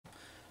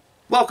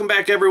Welcome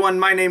back, everyone.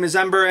 My name is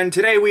Ember, and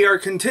today we are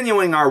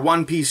continuing our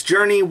One Piece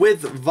journey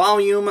with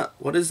volume...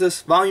 what is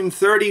this? Volume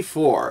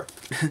 34.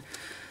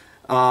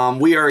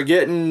 We are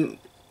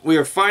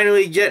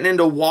finally getting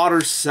into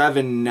Water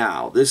 7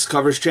 now. This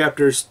covers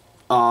chapters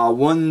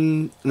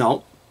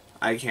no,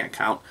 I can't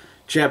count.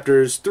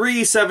 Chapters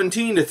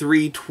 317 to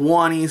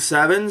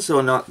 327,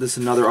 so this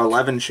is another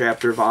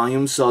 11-chapter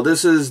volume. So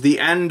this is the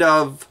end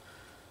of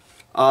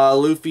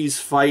Luffy's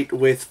fight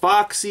with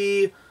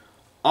Foxy,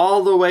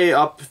 all the way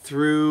up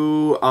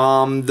through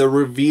the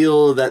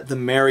reveal that the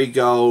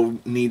merry-go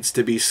needs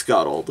to be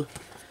scuttled.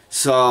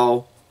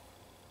 So,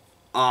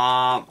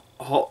 yeah,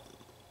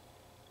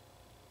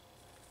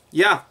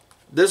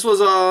 this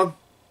was a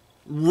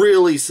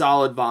really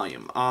solid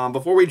volume.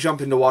 Before we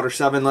jump into Water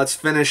 7, let's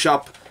finish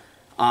up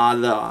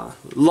the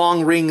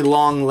Long Ring,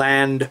 Long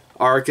Land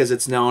arc, as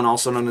it's known,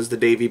 also known as the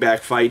Davy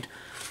Back fight.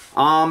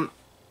 It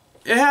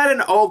had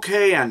an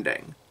okay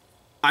ending.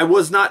 I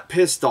was not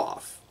pissed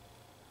off.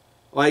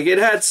 Like, it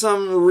had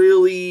some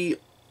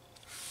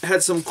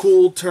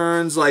cool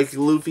turns, like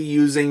Luffy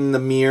using the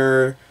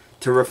mirror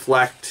to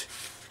reflect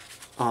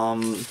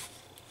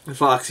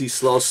Foxy's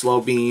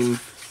slow beam,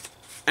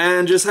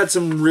 and just had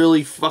some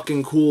really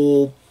fucking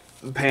cool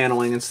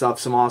paneling and stuff,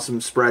 some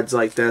awesome spreads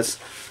like this,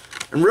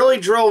 and really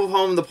drove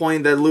home the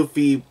point that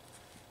Luffy,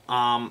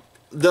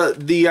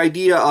 the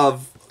idea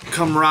of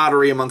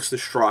camaraderie amongst the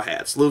Straw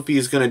Hats. Luffy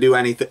is going to do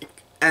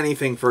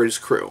anything for his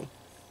crew.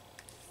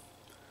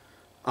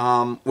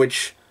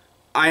 Which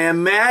I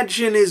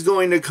imagine is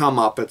going to come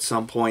up at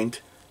some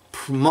point,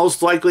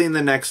 most likely in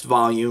the next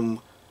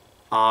volume,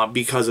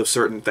 because of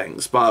certain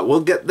things. But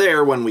we'll get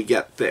there when we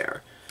get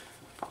there.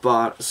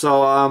 But,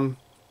 so,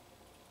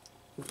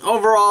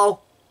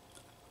 overall,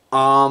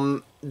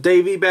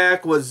 Davy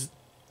Back was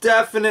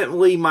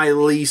definitely my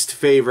least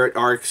favorite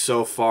arc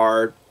so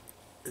far.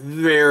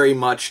 Very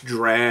much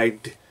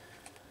dragged,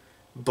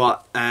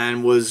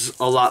 and was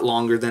a lot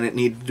longer than it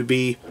needed to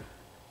be.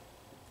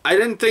 I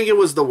didn't think it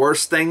was the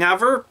worst thing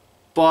ever,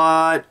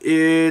 but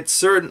it's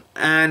certain,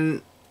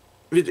 and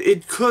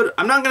it could.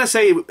 I'm not going to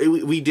say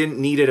we didn't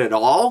need it at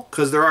all,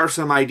 because there are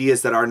some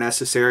ideas that are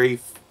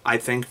necessary, I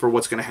think, for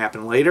what's going to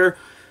happen later,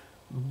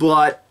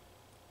 but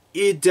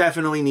it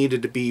definitely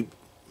needed to be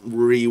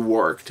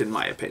reworked, in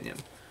my opinion.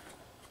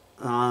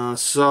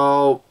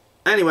 So,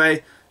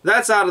 anyway,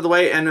 that's out of the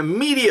way, and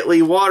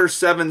immediately Water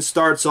 7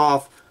 starts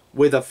off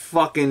with a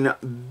fucking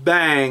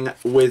bang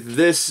with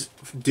this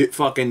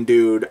fucking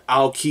dude,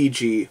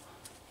 Aokiji.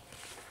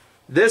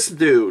 This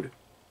dude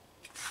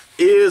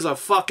is a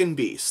fucking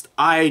beast.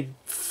 I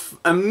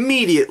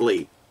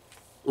immediately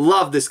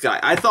love this guy.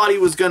 I thought he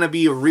was going to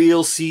be a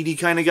real seedy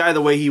kind of guy, the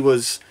way he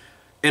was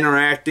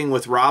interacting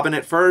with Robin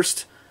at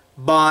first,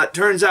 but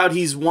turns out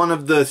he's one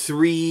of the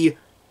 3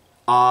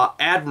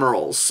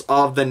 admirals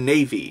of the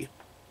Navy.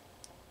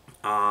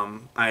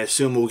 I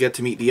assume we'll get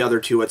to meet the other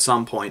 2 at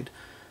some point.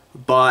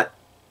 But,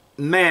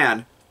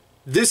 man,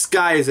 this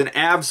guy is an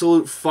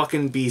absolute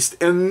fucking beast.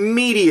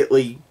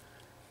 Immediately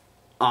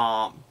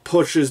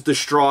pushes the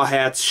Straw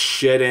Hats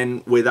shit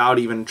in without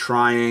even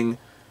trying.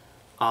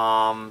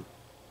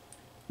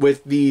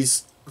 With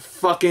these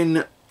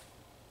fucking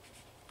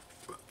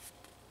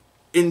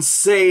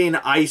insane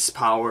ice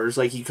powers.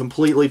 Like, he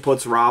completely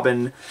puts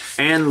Robin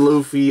and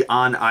Luffy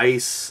on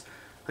ice.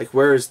 Like,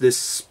 where is this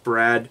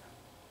spread?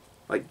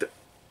 Like,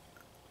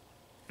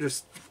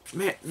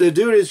 man, the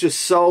dude is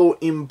just so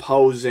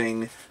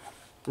imposing.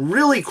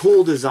 Really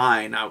cool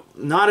design. Now,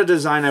 not a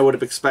design I would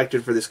have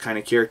expected for this kind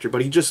of character,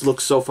 but he just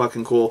looks so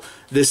fucking cool.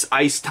 This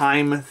ice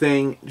time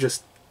thing,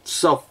 just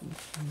so...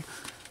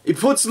 It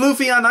puts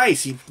Luffy on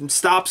ice. He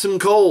stops him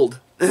cold.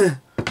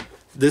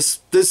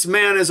 This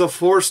man is a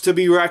force to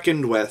be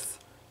reckoned with.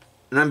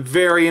 And I'm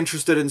very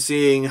interested in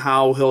seeing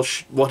how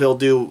what he'll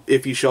do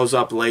if he shows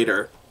up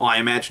later. Well, I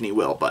imagine he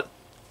will, but...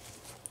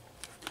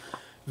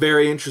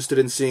 Very interested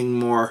in seeing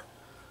more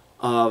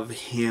of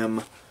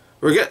him.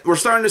 We're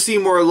starting to see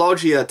more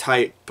Logia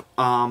type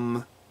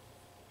devil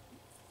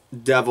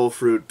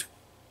fruit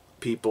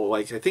people.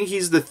 Like, I think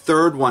he's the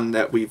 3rd one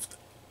that we've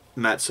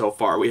met so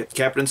far. We had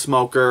Captain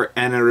Smoker,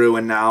 Eneru,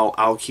 and now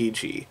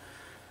Aokiji.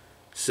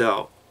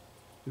 So,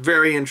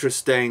 very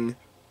interesting.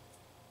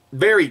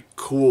 Very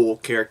cool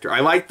character.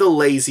 I like the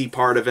lazy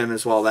part of him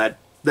as well.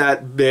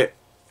 That bit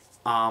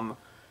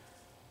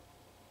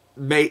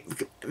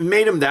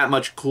made him that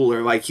much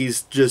cooler. Like,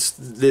 he's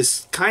just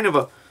this kind of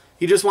a...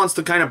 He just wants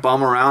to kind of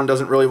bum around,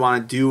 doesn't really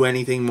want to do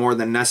anything more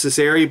than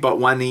necessary, but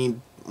when he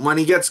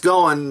gets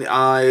going,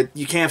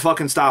 you can't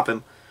fucking stop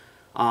him.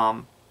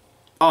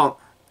 Oh,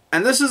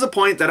 and this is a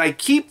point that I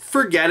keep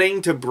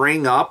forgetting to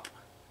bring up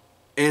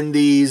in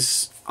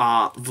these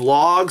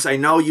vlogs. I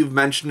know you've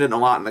mentioned it a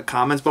lot in the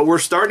comments, but we're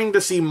starting to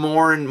see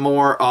more and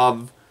more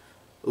of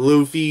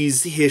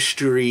Luffy's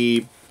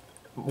history,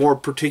 more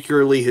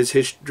particularly his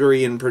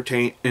history in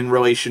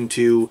relation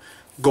to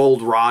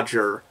Gold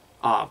Roger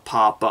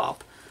pop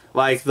up.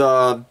 Like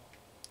the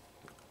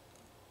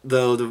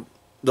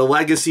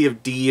legacy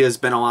of D has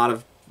been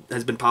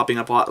popping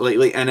up a lot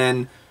lately, and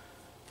then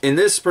in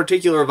this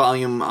particular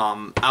volume,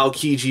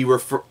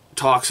 Aokiji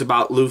talks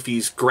about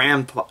Luffy's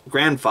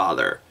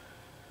grandfather.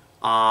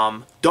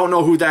 Don't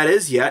know who that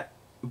is yet,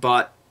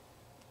 but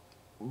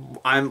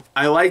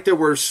I like that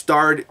we're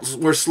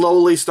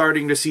slowly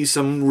starting to see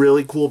some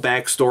really cool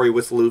backstory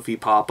with Luffy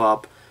pop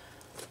up.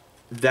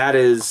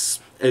 It's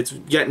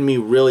getting me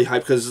really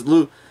hyped because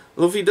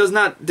Luffy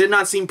did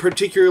not seem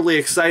particularly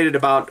excited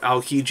about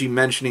Aokiji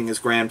mentioning his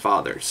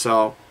grandfather.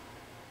 So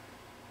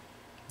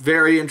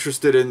very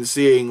interested in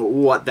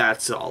seeing what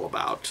that's all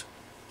about.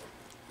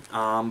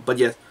 But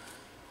yeah,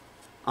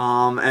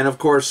 and of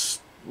course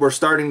we're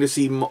starting to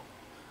see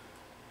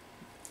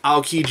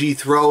Aokiji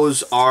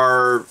throws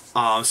our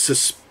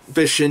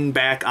suspicion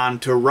back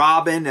onto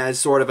Robin as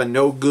sort of a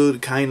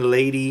no-good kind of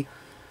lady,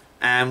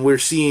 and we're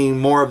seeing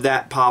more of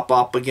that pop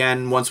up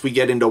again once we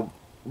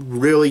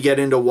really get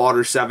into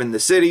Water 7, the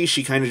city.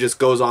 She kind of just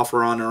goes off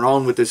on her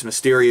own with this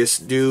mysterious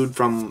dude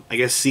from, I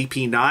guess,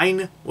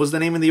 CP9 was the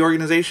name of the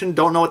organization.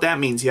 Don't know what that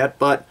means yet,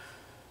 but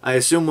I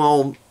assume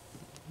we'll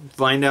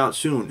find out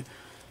soon.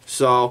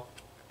 So,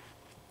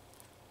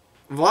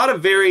 a lot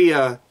of very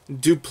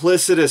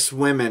duplicitous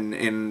women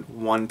in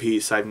One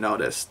Piece, I've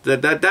noticed.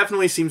 That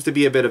definitely seems to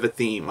be a bit of a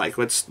theme. Like,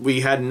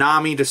 we had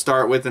Nami to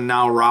start with, and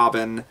now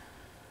Robin.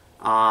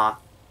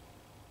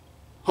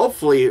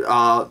 Hopefully,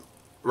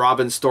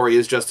 Robin's story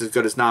is just as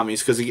good as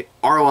Nami's, because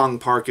Arlong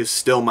Park is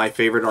still my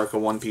favorite arc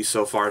of One Piece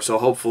so far, so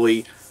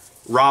hopefully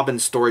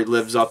Robin's story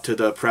lives up to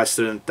the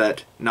precedent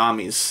that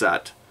Nami's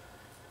set.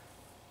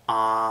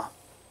 Yeah,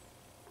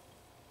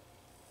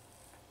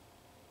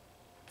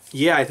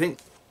 I think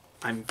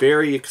I'm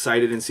very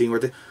excited in seeing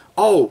where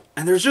oh,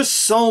 and there's just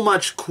so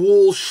much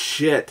cool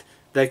shit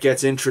that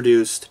gets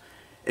introduced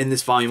in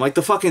this volume. Like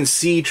the fucking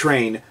sea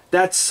train.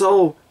 That's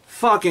so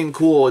fucking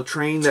cool. A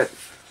train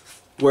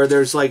where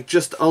there's like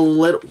just a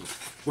little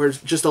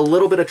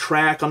bit of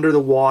track under the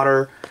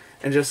water,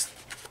 and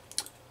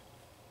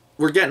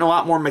we're getting a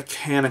lot more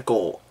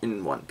mechanical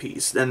in One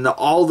Piece. And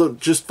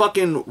just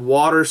fucking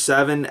Water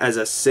 7 as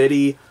a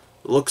city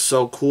looks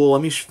so cool.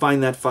 Let me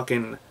find that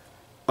fucking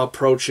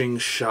approaching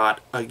shot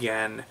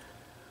again.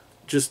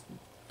 Just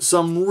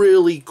some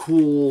really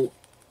cool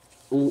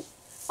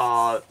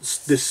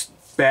this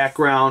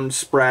background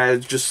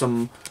spreads, just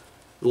some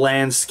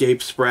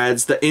landscape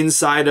spreads. The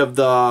inside of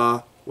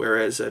the where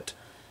is it?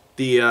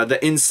 The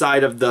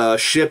inside of the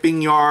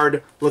shipping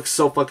yard looks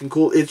so fucking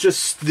cool. It's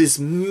just this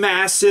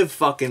massive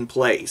fucking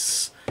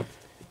place.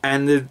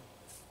 And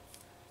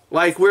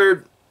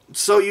we're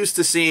so used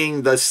to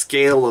seeing the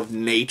scale of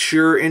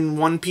nature in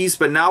One Piece,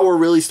 but now we're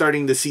really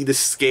starting to see the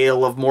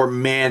scale of more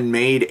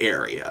man-made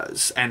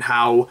areas and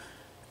how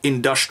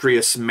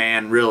industrious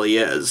man really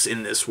is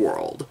in this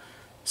world.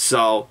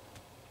 So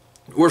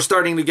we're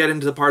starting to get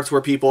into the parts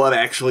where people have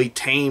actually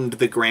tamed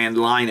the Grand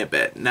Line a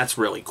bit, and that's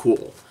really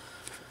cool.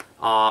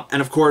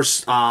 And of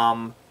course,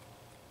 Mr.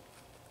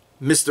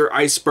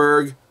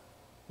 Iceberg,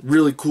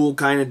 really cool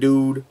kind of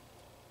dude.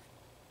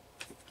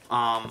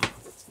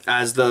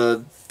 As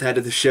the head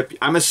of the ship.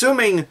 I'm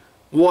assuming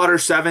Water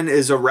 7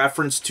 is a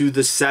reference to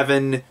the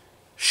 7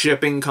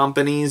 shipping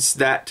companies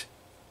that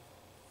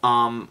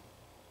Mr.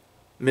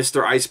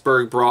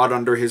 Iceberg brought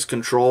under his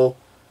control.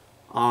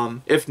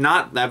 If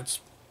not,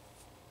 that's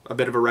a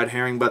bit of a red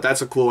herring, but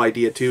that's a cool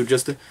idea too.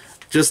 Just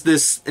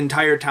this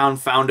entire town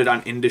founded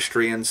on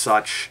industry and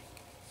such.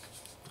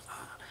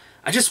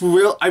 I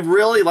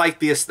really like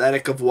the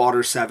aesthetic of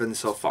Water 7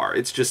 so far.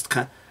 It's just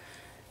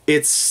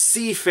it's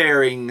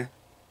seafaring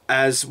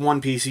as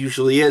One Piece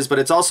usually is, but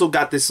it's also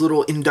got this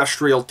little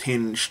industrial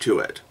tinge to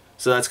it.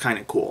 So that's kind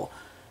of cool.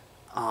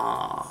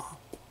 What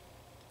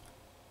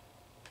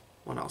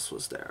else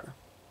was there?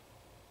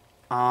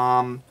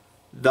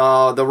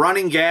 The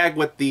running gag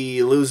with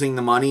the losing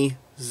the money.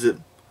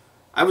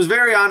 I was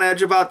very on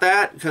edge about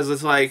that, because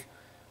it's like,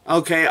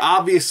 okay,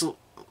 obviously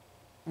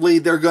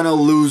they're going to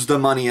lose the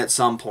money at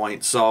some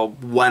point, so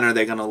when are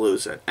they going to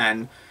lose it?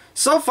 And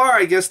so far,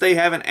 I guess they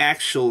haven't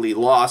actually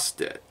lost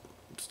it.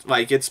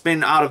 Like, it's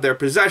been out of their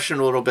possession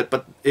a little bit,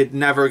 but it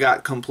never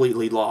got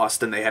completely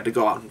lost, and they had to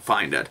go out and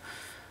find it.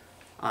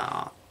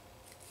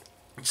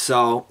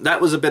 So,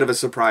 that was a bit of a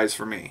surprise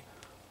for me.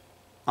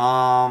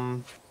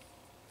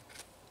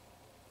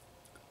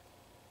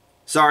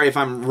 Sorry if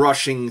I'm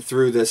rushing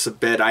through this a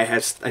bit. I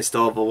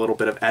still have a little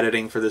bit of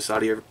editing for this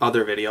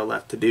other video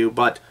left to do,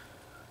 but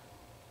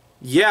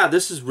yeah,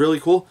 this is really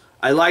cool.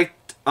 I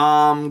liked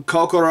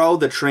Kokoro,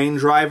 the train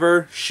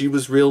driver. She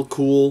was real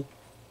cool.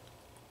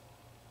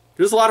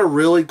 There's a lot of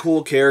really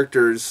cool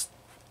characters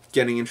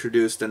getting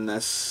introduced in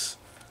this.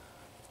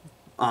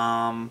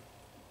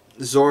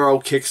 Zoro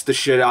kicks the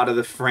shit out of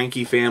the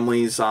Frankie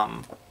family's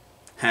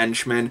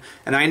henchmen.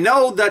 And I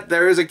know that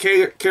there is a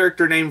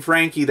character named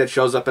Frankie that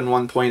shows up in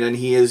one point, and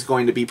he is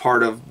going to be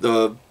part of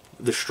the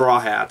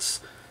Straw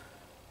Hats.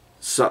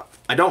 So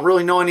I don't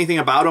really know anything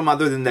about him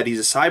other than that he's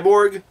a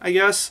cyborg, I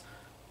guess.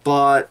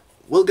 But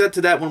we'll get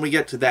to that when we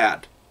get to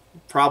that.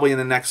 Probably in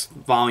the next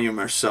volume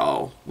or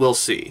so. We'll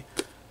see.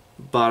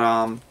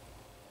 But,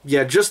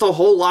 yeah, just a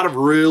whole lot of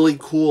really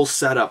cool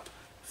setup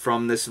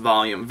from this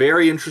volume.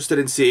 Very interested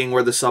in seeing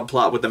where the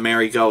subplot with the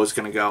Merry-Go is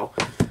going to go.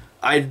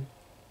 I'd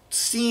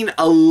seen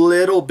a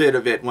little bit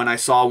of it when I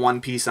saw One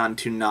Piece on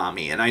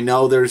Toonami, and I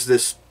know there's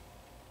this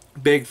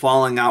big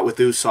falling out with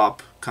Usopp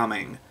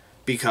coming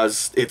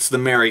because it's the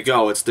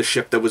Merry-Go. It's the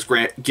ship that was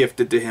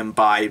gifted to him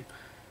by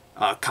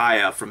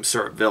Kaya from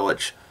Syrup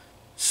Village.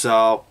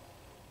 So,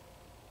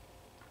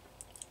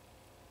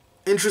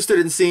 interested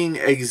in seeing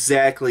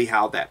exactly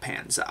how that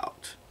pans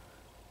out.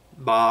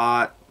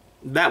 But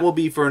that will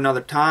be for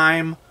another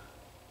time.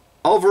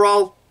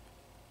 Overall,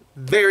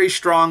 very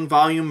strong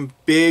volume.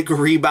 Big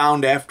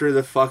rebound after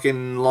the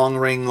fucking Long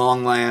Ring,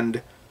 Long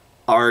Land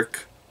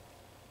arc.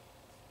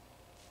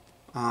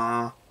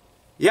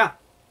 Yeah.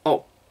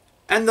 Oh,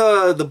 and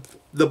the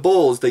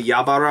bulls, the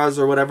Yabaras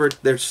or whatever,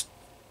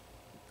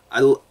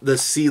 the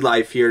sea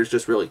life here is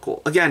just really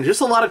cool. Again,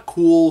 just a lot of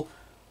cool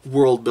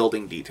world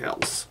building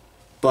details.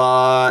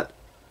 But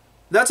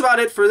that's about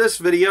it for this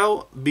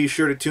video. Be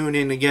sure to tune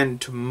in again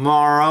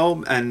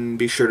tomorrow, and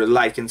be sure to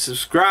like and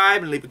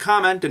subscribe and leave a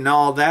comment and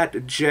all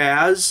that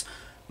jazz.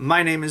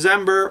 My name is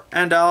Ember,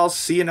 and I'll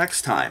see you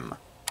next time.